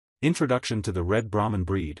Introduction to the Red Brahman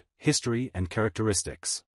breed, history and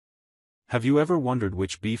characteristics. Have you ever wondered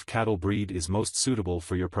which beef cattle breed is most suitable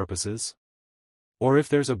for your purposes? Or if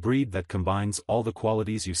there's a breed that combines all the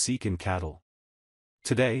qualities you seek in cattle?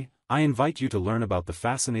 Today, I invite you to learn about the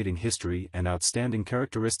fascinating history and outstanding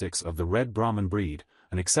characteristics of the Red Brahman breed,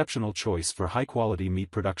 an exceptional choice for high-quality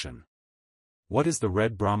meat production. What is the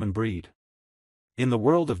Red Brahman breed? In the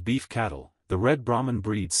world of beef cattle, the Red Brahman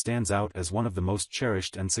breed stands out as one of the most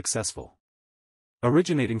cherished and successful.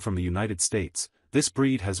 Originating from the United States, this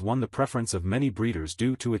breed has won the preference of many breeders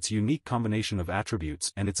due to its unique combination of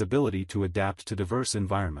attributes and its ability to adapt to diverse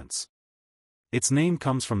environments. Its name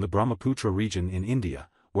comes from the Brahmaputra region in India,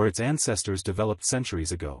 where its ancestors developed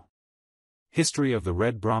centuries ago. History of the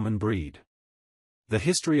Red Brahman breed. The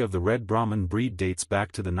history of the Red Brahman breed dates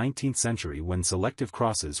back to the 19th century when selective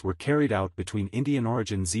crosses were carried out between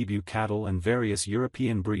Indian-origin Zebu cattle and various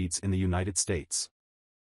European breeds in the United States.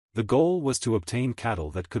 The goal was to obtain cattle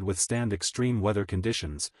that could withstand extreme weather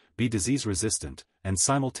conditions, be disease-resistant, and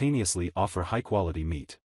simultaneously offer high-quality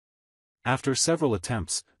meat. After several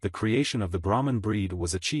attempts, the creation of the Brahman breed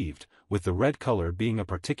was achieved, with the red color being a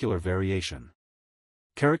particular variation.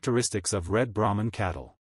 Characteristics of Red Brahman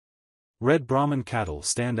cattle. Red Brahman cattle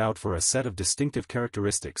stand out for a set of distinctive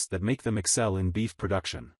characteristics that make them excel in beef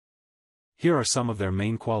production. Here are some of their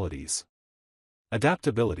main qualities.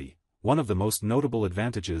 Adaptability. One of the most notable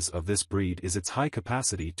advantages of this breed is its high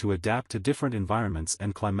capacity to adapt to different environments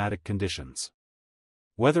and climatic conditions.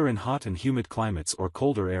 Whether in hot and humid climates or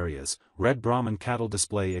colder areas, Red Brahman cattle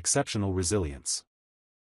display exceptional resilience.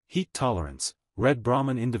 Heat tolerance. Red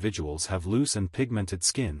Brahman individuals have loose and pigmented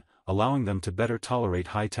skin, allowing them to better tolerate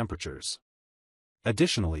high temperatures.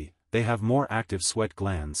 Additionally, they have more active sweat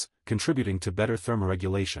glands, contributing to better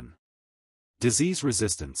thermoregulation. Disease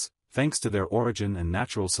resistance. Thanks to their origin and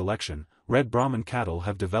natural selection, Red Brahman cattle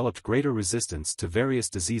have developed greater resistance to various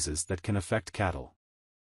diseases that can affect cattle.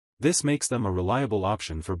 This makes them a reliable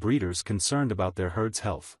option for breeders concerned about their herd's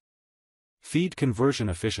health. Feed conversion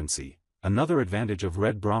efficiency. Another advantage of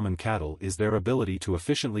Red Brahman cattle is their ability to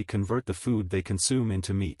efficiently convert the food they consume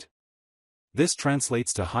into meat. This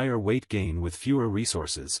translates to higher weight gain with fewer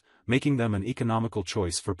resources, making them an economical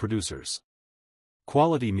choice for producers.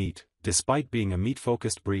 Quality meat. Despite being a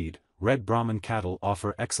meat-focused breed, Red Brahman cattle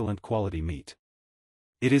offer excellent quality meat.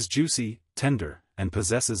 It is juicy, tender, and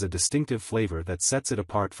possesses a distinctive flavor that sets it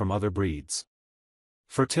apart from other breeds.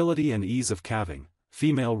 Fertility and ease of calving.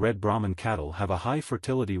 Female Red Brahman cattle have a high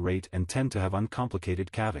fertility rate and tend to have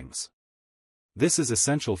uncomplicated calvings. This is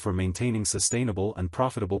essential for maintaining sustainable and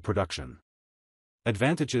profitable production.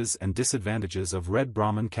 Advantages and disadvantages of Red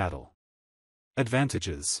Brahman cattle.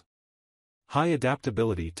 Advantages. High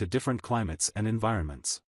adaptability to different climates and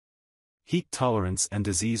environments. Heat tolerance and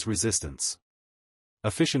disease resistance.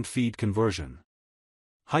 Efficient feed conversion.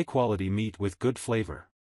 High-quality meat with good flavor.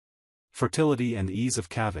 Fertility and ease of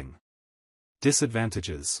calving.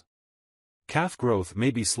 Disadvantages. Calf growth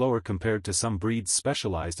may be slower compared to some breeds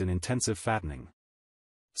specialized in intensive fattening.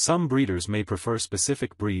 Some breeders may prefer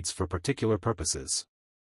specific breeds for particular purposes.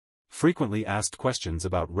 Frequently asked questions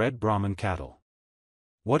about Red Brahman cattle.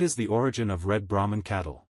 What is the origin of Red Brahman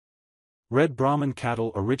cattle? Red Brahman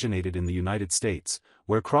cattle originated in the United States,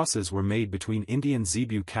 where crosses were made between Indian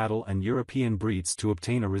Zebu cattle and European breeds to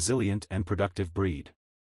obtain a resilient and productive breed.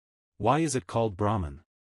 Why is it called Brahman?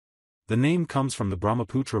 The name comes from the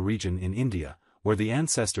Brahmaputra region in India, where the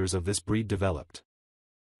ancestors of this breed developed.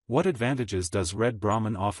 What advantages does Red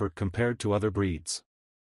Brahman offer compared to other breeds?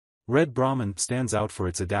 Red Brahman stands out for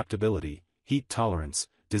its adaptability, heat tolerance,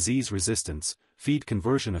 disease resistance, feed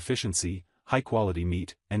conversion efficiency, high-quality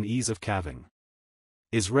meat, and ease of calving.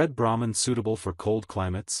 Is Red Brahman suitable for cold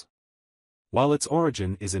climates? While its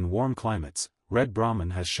origin is in warm climates, Red Brahman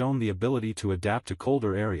has shown the ability to adapt to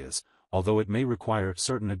colder areas, although it may require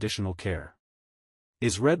certain additional care.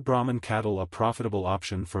 Is Red Brahman cattle a profitable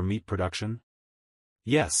option for meat production?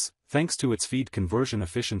 Yes, thanks to its feed conversion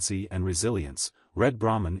efficiency and resilience, Red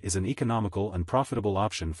Brahman is an economical and profitable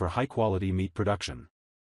option for high-quality meat production.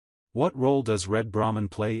 What role does Red Brahman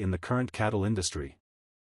play in the current cattle industry?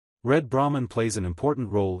 Red Brahman plays an important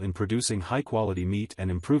role in producing high-quality meat and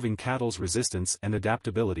improving cattle's resistance and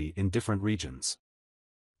adaptability in different regions.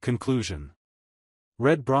 Conclusion.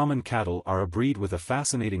 Red Brahman cattle are a breed with a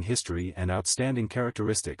fascinating history and outstanding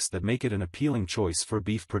characteristics that make it an appealing choice for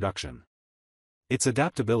beef production. Its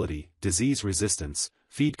adaptability, disease resistance,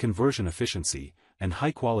 feed conversion efficiency, and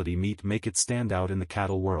high-quality meat make it stand out in the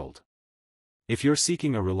cattle world. If you're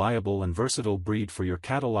seeking a reliable and versatile breed for your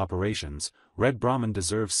cattle operations, Red Brahman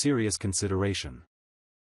deserves serious consideration.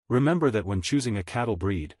 Remember that when choosing a cattle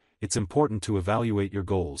breed, it's important to evaluate your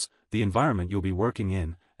goals, the environment you'll be working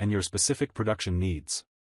in, and your specific production needs.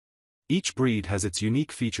 Each breed has its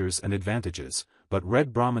unique features and advantages, but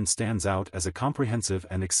Red Brahman stands out as a comprehensive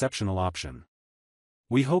and exceptional option.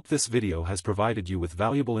 We hope this video has provided you with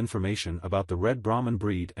valuable information about the Red Brahman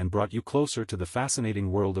breed and brought you closer to the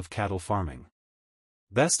fascinating world of cattle farming.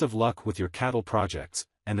 Best of luck with your cattle projects,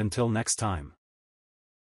 and until next time.